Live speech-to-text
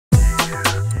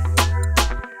Welcome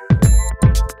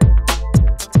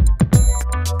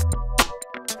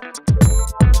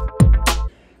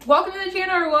to the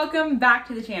channel, or welcome back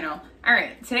to the channel. All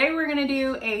right, today we're gonna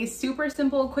do a super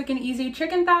simple, quick and easy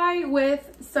chicken thigh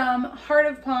with some heart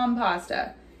of palm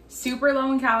pasta. Super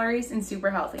low in calories and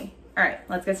super healthy. All right,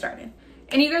 let's get started.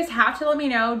 And you guys have to let me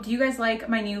know, do you guys like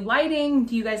my new lighting?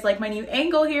 Do you guys like my new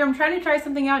angle here? I'm trying to try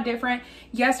something out different.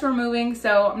 Yes, we're moving,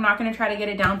 so I'm not gonna try to get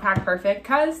it down packed perfect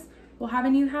because we'll have a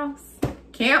new house.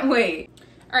 Can't wait.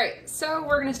 All right, so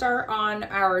we're gonna start on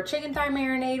our chicken thigh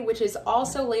marinade, which is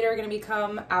also later gonna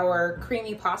become our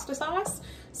creamy pasta sauce.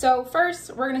 So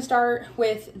first, we're gonna start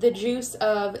with the juice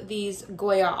of these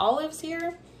Goya olives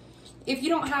here. If you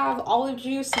don't have olive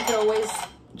juice, you could always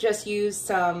just use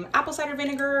some apple cider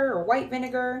vinegar or white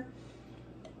vinegar.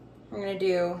 We're gonna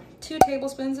do 2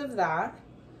 tablespoons of that.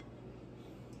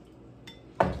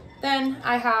 Then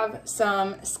I have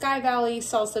some Sky Valley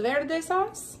salsa verde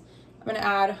sauce. I'm gonna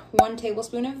add 1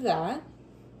 tablespoon of that.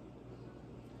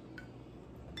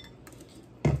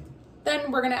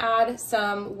 Then we're gonna add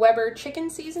some Weber chicken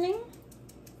seasoning.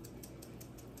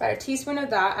 About a teaspoon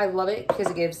of that. I love it because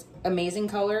it gives amazing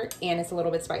color and it's a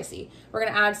little bit spicy. We're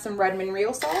gonna add some Redmond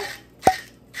real salt.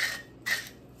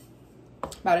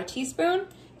 About a teaspoon,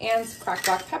 and some cracked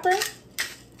black pepper.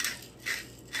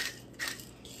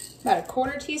 About a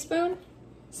 1/4 teaspoon.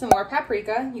 Some more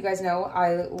paprika. You guys know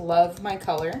I love my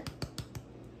color.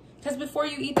 Because before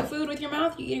you eat the food with your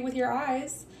mouth, you eat it with your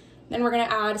eyes. Then we're gonna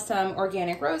add some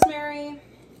organic rosemary.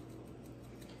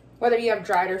 Whether you have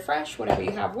dried or fresh, whatever you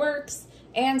have works.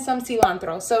 And some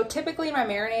cilantro. So typically in my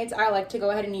marinades, I like to go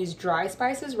ahead and use dry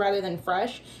spices rather than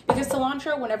fresh. Because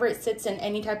cilantro, whenever it sits in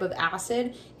any type of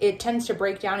acid, it tends to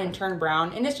break down and turn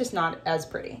brown. And it's just not as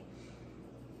pretty.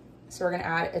 So we're gonna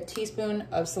add a teaspoon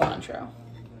of cilantro.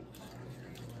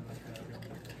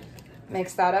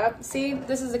 Mix that up. See,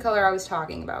 this is the color I was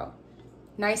talking about.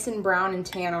 Nice and brown and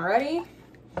tan already.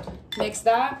 Mix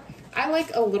that. I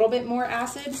like a little bit more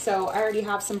acid, so I already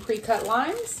have some pre-cut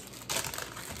limes.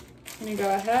 I'm gonna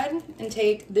go ahead and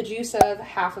take the juice of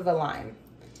 1/2 of a lime.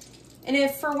 And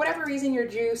if for whatever reason your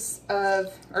juice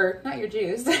of, or not your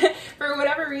juice, for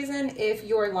whatever reason, if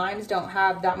your limes don't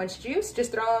have that much juice,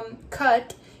 just throw them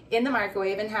cut in the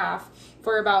microwave in half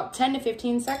for about 10 to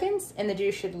 15 seconds and the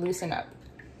juice should loosen up.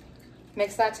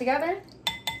 Mix that together,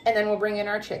 and then we'll bring in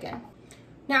our chicken.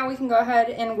 Now we can go ahead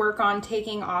and work on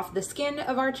taking off the skin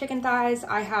of our chicken thighs.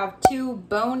 I have 2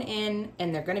 bone-in,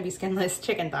 and they're gonna be skinless,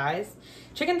 chicken thighs.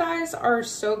 Chicken thighs are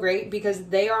so great because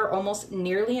they are almost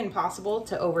nearly impossible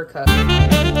to overcook.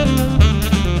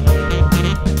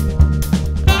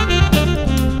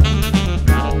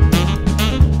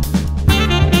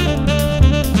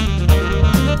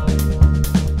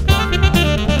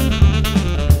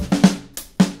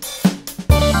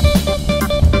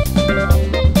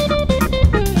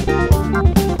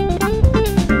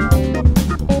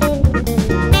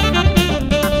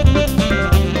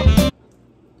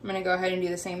 Go ahead and do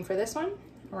the same for this one,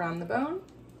 around the bone.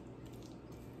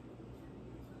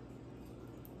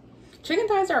 Chicken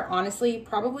thighs are honestly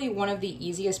probably one of the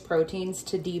easiest proteins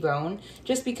to debone,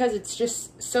 just because it's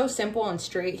just so simple and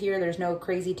straight here. There's no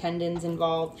crazy tendons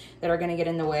involved that are gonna get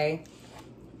in the way.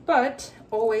 But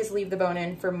always leave the bone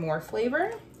in for more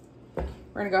flavor. We're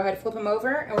gonna go ahead and flip them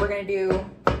over, and we're gonna do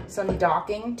some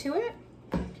docking to it.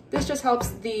 This just helps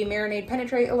the marinade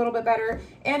penetrate a little bit better,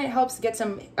 and it helps get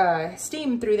some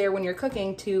steam through there when you're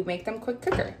cooking to make them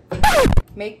quicker.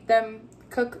 Make them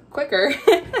cook quicker.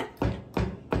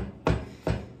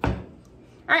 All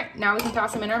right, now we can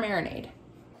toss them in our marinade.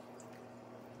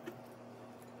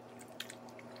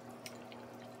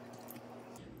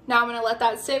 Now I'm gonna let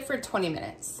that sit for 20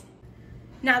 minutes.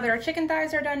 Now that our chicken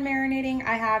thighs are done marinating,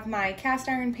 I have my cast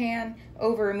iron pan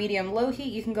over medium-low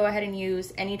heat. You can go ahead and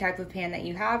use any type of pan that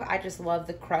you have. I just love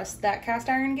the crust that cast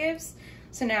iron gives.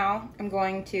 So now I'm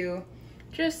going to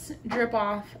just drip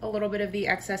off a little bit of the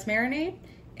excess marinade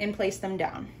and place them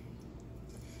down.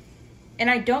 And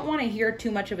I don't want to hear too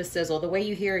much of a sizzle. The way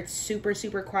you hear it's super,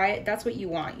 super quiet, that's what you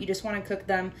want. You just want to cook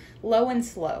them low and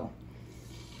slow.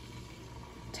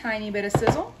 Tiny bit of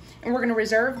sizzle. And we're gonna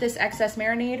reserve this excess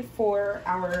marinade for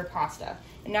our pasta.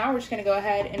 And now we're just gonna go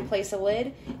ahead and place a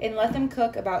lid and let them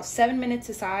cook about 7 minutes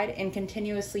aside and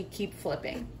continuously keep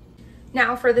flipping.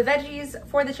 Now for the veggies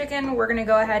for the chicken, we're gonna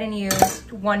go ahead and use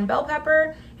 1 bell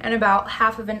pepper and about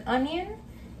 1/2 of an onion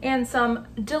and some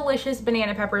delicious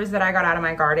banana peppers that I got out of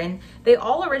my garden. They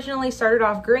all originally started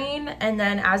off green, and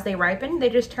then as they ripen,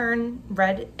 they just turn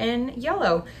red and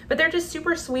yellow. But they're just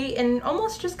super sweet and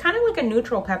almost just kind of like a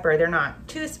neutral pepper. They're not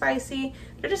too spicy,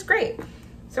 they're just great.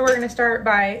 So we're gonna start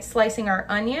by slicing our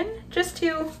onion just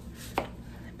to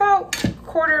about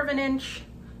 1/4 of an inch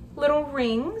little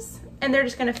rings, and they're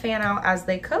just gonna fan out as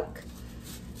they cook.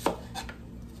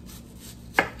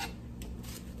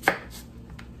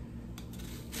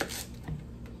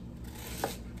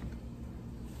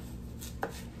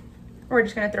 We're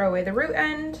just gonna throw away the root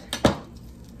end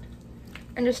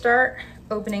and just start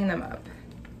opening them up.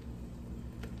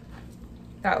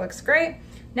 That looks great.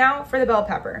 Now for the bell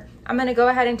pepper. I'm gonna go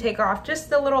ahead and take off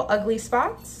just the little ugly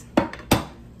spots.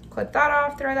 Clip that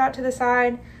off, throw that to the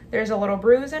side. There's a little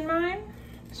bruise in mine,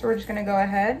 so we're just gonna go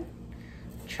ahead,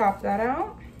 chop that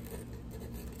out.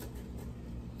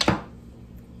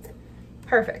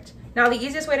 Perfect. Now the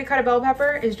easiest way to cut a bell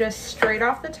pepper is just straight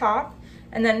off the top,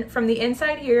 and then from the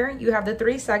inside here, you have the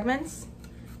 3 segments.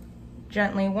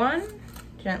 Gently 1,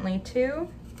 gently 2,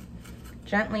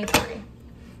 gently 3.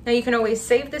 Now you can always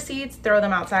save the seeds, throw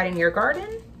them outside in your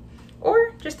garden,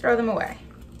 or just throw them away.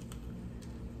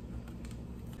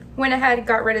 Went ahead,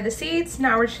 got rid of the seeds.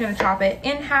 Now we're just gonna chop it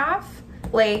in half,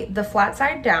 lay the flat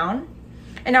side down.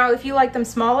 And now if you like them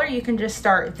smaller, you can just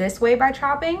start this way by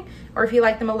chopping, or if you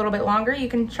like them a little bit longer, you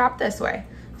can chop this way.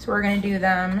 So we're gonna do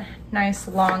them nice,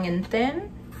 long, and thin.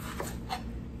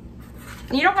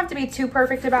 You don't have to be too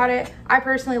perfect about it. I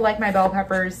personally like my bell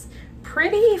peppers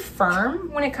pretty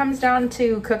firm when it comes down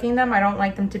to cooking them. I don't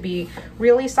like them to be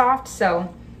really soft,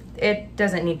 so it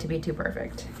doesn't need to be too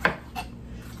perfect.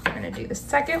 I'm gonna do the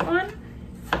second one.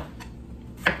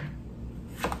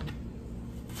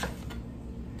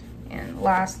 And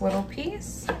last little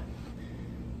piece.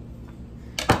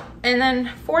 And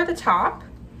then for the top,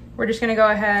 we're just gonna go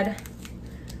ahead,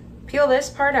 peel this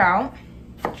part out,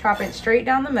 chop it straight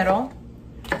down the middle,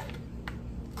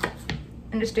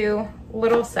 and just do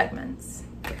little segments.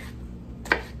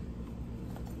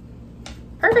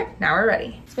 Perfect, now we're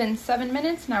ready. It's been 7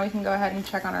 minutes, now we can go ahead and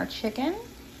check on our chicken.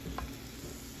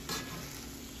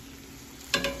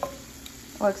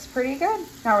 Looks pretty good.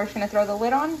 Now we're just gonna throw the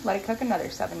lid on, let it cook another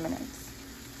 7 minutes.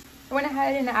 I went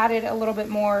ahead and added a little bit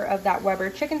more of that Weber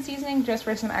chicken seasoning just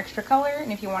for some extra color,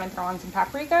 and if you want to throw on some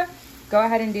paprika, go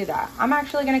ahead and do that. I'm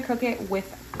actually going to cook it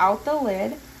without the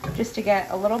lid just to get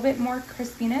a little bit more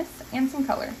crispiness and some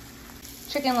color.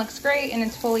 Chicken looks great and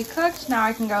it's fully cooked. Now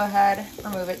I can go ahead,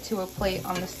 remove it to a plate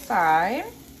on the side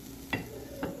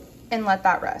and let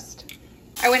that rest.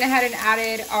 I went ahead and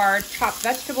added our chopped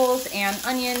vegetables and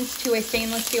onions to a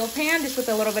stainless steel pan just with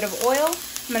a little bit of oil.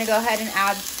 I'm gonna go ahead and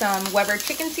add some Weber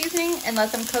chicken seasoning and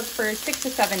let them cook for 6 to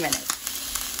 7 minutes.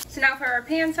 So now for our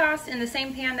pan sauce, in the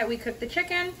same pan that we cooked the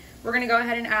chicken, we're gonna go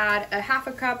ahead and add a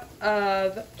 1/2 cup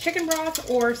of chicken broth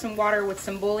or some water with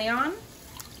some bouillon.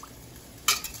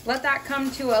 Let that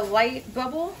come to a light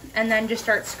bubble and then just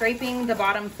start scraping the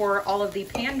bottom for all of the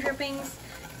pan drippings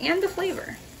and the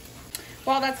flavor.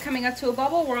 While that's coming up to a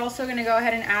bubble, we're also gonna go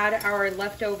ahead and add our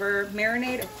leftover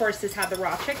marinade. Of course, this had the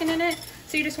raw chicken in it,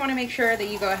 so you just wanna make sure that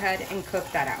you go ahead and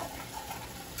cook that out.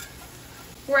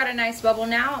 We're at a nice bubble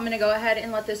now. I'm gonna go ahead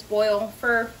and let this boil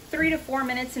for 3 to 4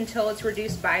 minutes until it's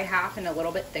reduced by half and a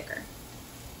little bit thicker.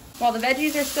 While the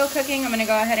veggies are still cooking, I'm gonna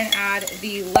go ahead and add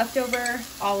the leftover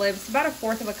olives, about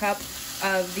 1/4 of a cup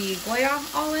of the Goya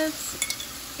olives.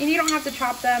 And you don't have to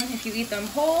chop them. If you eat them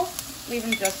whole, leave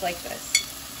them just like this.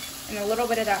 And a little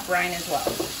bit of that brine as well.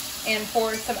 And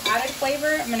for some added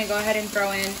flavor, I'm gonna go ahead and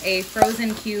throw in a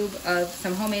frozen cube of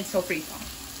some homemade sofrito.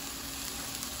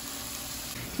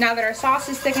 Now that our sauce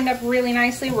is thickened up really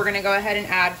nicely, we're gonna go ahead and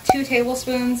add 2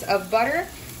 tablespoons of butter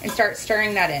and start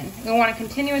stirring that in. You'll wanna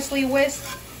continuously whisk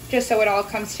just so it all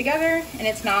comes together and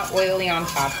it's not oily on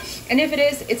top. And if it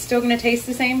is, it's still gonna taste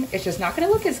the same. It's just not gonna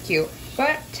look as cute,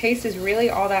 but taste is really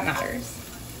all that matters.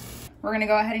 We're gonna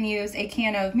go ahead and use a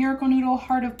can of Miracle Noodle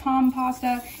Heart of Palm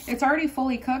pasta. It's already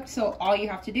fully cooked, so all you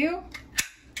have to do,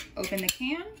 open the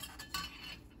can,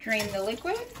 drain the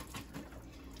liquid,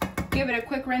 give it a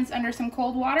quick rinse under some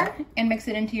cold water, and mix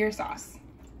it into your sauce.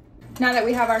 Now that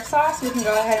we have our sauce, we can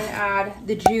go ahead and add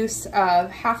the juice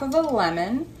of 1/2 of a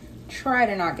lemon. Try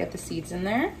to not get the seeds in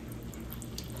there.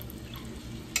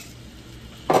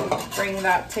 Bring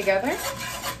that together.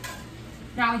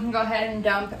 Now we can go ahead and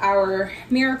dump our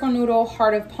Miracle Noodle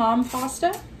Heart of Palm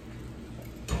pasta.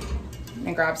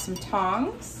 And grab some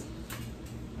tongs.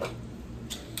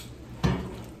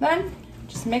 Then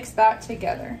just mix that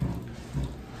together.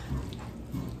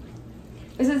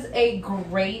 This is a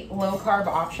great low carb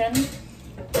option.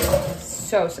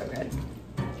 So, so good.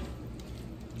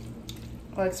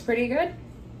 Looks pretty good.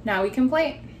 Now we can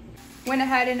plate. Went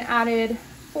ahead and added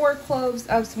 4 cloves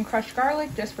of some crushed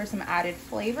garlic just for some added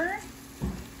flavor.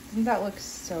 Doesn't that look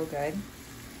so good?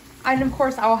 And of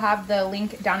course, I'll have the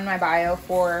link down in my bio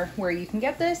for where you can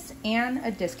get this and a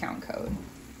discount code.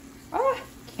 Oh,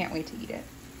 can't wait to eat it.